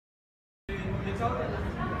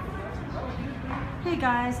Hey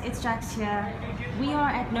guys, it's Jax here. We are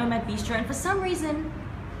at Nomad Bistro and for some reason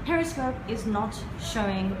Periscope is not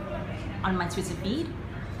showing on my Twitter feed.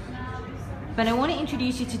 But I want to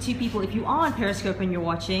introduce you to two people if you are on Periscope and you're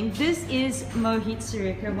watching. This is Mohit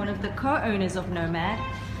Sureka, one of the co-owners of Nomad,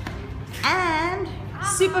 and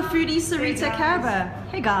super foodie Sureka Kaba.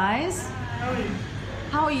 Hey guys. How are you?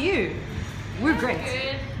 How are you? We're great.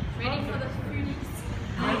 Good. Ready for the foodies.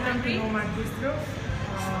 Welcome to Nomad Bistro.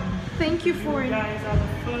 Thank you for You guys are the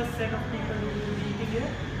first set of people who will be eating here.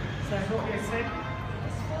 So I hope you're excited.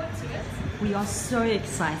 Look forward to it. We are so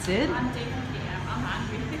excited. I'm definitely I'm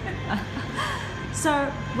hungry.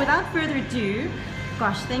 So without further ado,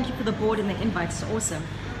 gosh, thank you for the board and the invite, it's awesome.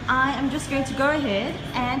 I am just going to go ahead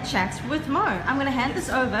and chat with Mo. I'm going to hand this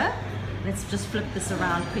over. Let's just flip this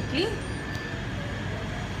around quickly.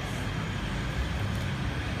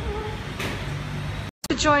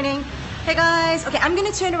 For joining. Hey guys, okay, I'm going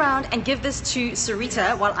to turn around and give this to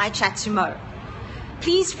Sureka while I chat to Mo.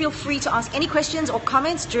 Please feel free to ask any questions or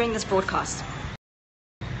comments during this broadcast.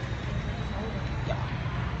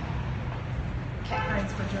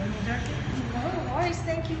 Thanks for joining me, Jackie. No worries,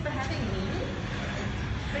 thank you for having me.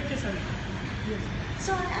 Thank you, sir. Yes.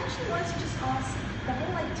 So I actually wanted to just ask the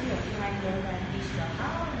whole idea behind Nomad Bistro.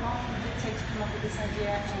 How long did it take to come up with this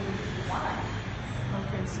idea and why?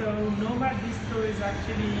 Okay, so Nomad Bistro is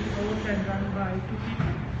actually owned and run by two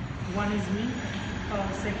people. One is me.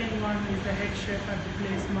 Second one is the head chef at the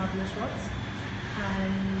place, Mardia Swartz.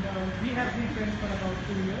 And we have been friends for about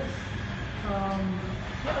 2 years.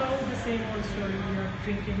 You know, the same old story. We are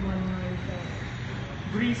drinking one night,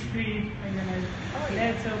 Greece Street, and then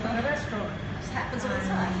let's open a restaurant. This happens all the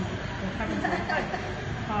time. It happens all the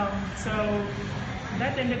time. So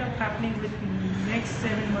that ended up happening with the next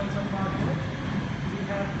 7 months of hard work.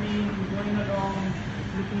 We have been going along,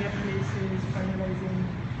 looking at places, finalizing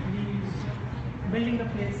leads, building the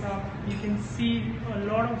place up. You can see a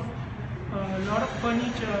lot of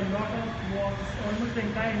furniture, a lot of walls, almost the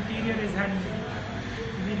entire interior is handmade.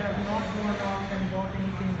 We have not gone out and bought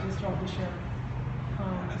anything just off the shelf.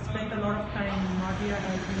 Spent a lot of time. Mardia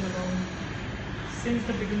has been along since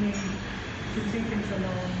the beginning, choosing things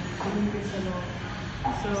along, doing things along.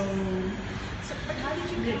 But how did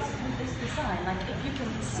you come up with this design? Like, if you can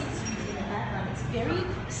see in the background, it's very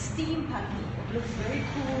steampunky. It looks very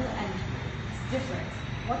cool and it's different.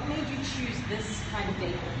 What made you choose this kind of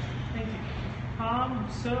decor? Thank you.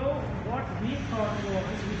 So what we thought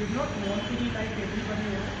was we did not want to be like everybody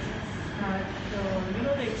else at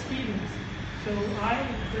the experience. So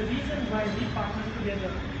the reason why we partnered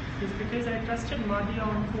together is because I trusted Mardia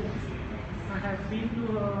on food. I had been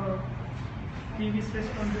to a previous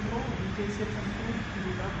restaurant before, we tasted some food,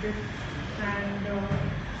 we loved it. And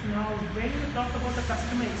now when you talk about the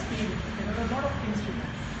customer experience, there are a lot of things to that.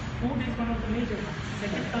 Food is one of the major ones.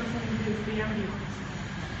 Second concern is the ambience.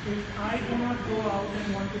 If I do not go out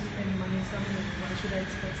and want to spend money somewhere, why should I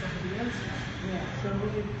expect somebody else to? Yeah. So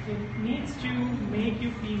it needs to make you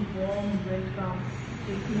feel warm, welcome.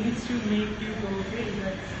 It needs to make you go, hey,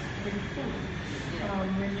 that's pretty cool.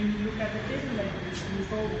 When you look at the table like this, you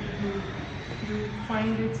hope you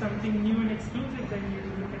find it something new and exclusive, then you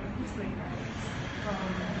look at a piece like that.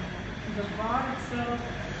 The bar itself,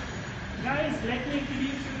 guys, let me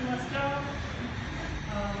introduce you to our staff.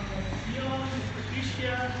 Dion,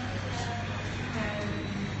 Patricia, and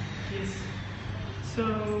yes.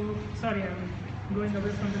 So, sorry, I'm going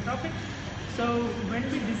away from the topic. So, when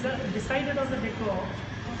we decided on the decor,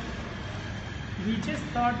 we just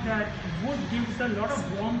thought that wood gives a lot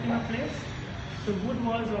of warmth in a place. So, wood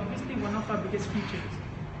was obviously one of our biggest features.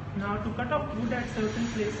 Now, to cut off wood at certain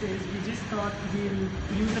places, we just thought we'll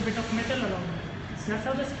use a bit of metal along it. That's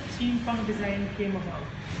how the steampunk design came about.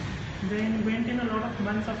 Then went in a lot of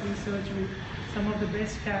months of research with some of the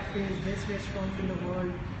best cafes, best restaurants in the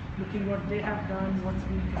world, looking what they have done, what's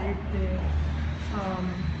been great there.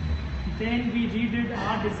 Then we redid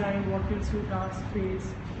our design, what will suit our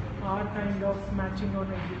space, our kind of matching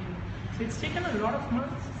on everything. So it's taken a lot of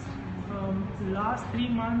months. Last 3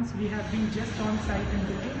 months we have been just on site and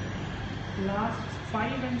building. Last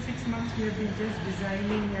 5 and 6 months we have been just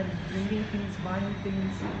designing and bringing things, buying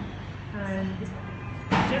things, and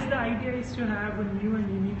just the idea is to have a new and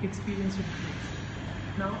unique experience with place.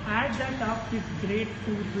 Now add that up with great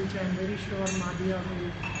food, which I'm very sure Mardia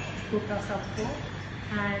will cook us up for,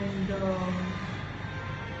 and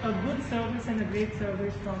a good service and a great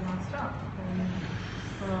service from our staff.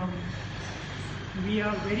 And we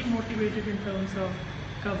are very motivated in terms of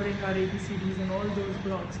covering our ABCDs and all those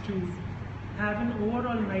blocks to have an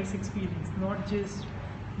overall nice experience, not just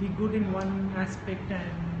be good in one aspect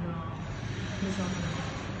and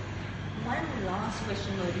One last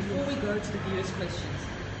question, Mohit, before we go to the viewers' questions.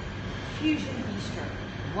 Fusion Bistro.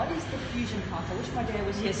 What is the fusion part? I wish Mardia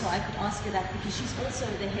was here so I could ask her that, because she's also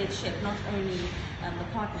the head chef, not only the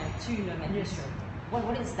partner to Nomad Yes. Bistro.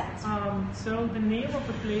 What is that? So the name of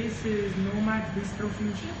the place is Nomad Bistro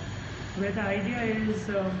Fusion, where the idea is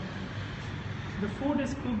the food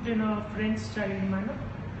is cooked in a French style manner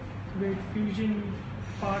with fusion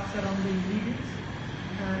parts around the ingredients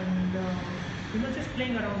and just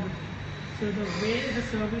playing around with it. So the way the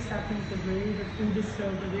service happens, the way the food is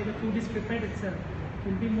served, the way the food is prepared itself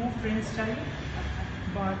will be more French style,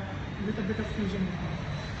 but with a bit of fusion.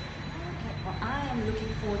 Okay, well, I am looking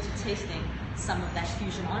forward to tasting some of that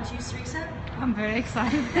fusion, aren't you, Sureka? I'm very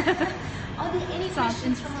excited. Are there any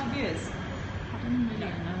questions from our viewers? I don't really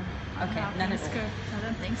know. Okay, none at all. I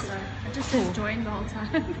don't think so. I just Cool. enjoying the whole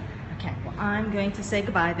time. Okay, well, I'm going to say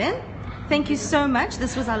goodbye then. Thank you so much.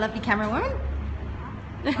 This was our lovely camera woman.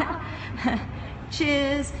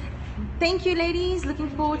 Cheers. Thank you, ladies. Looking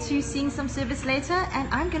forward to seeing some service later, and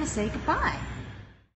I'm going to say goodbye.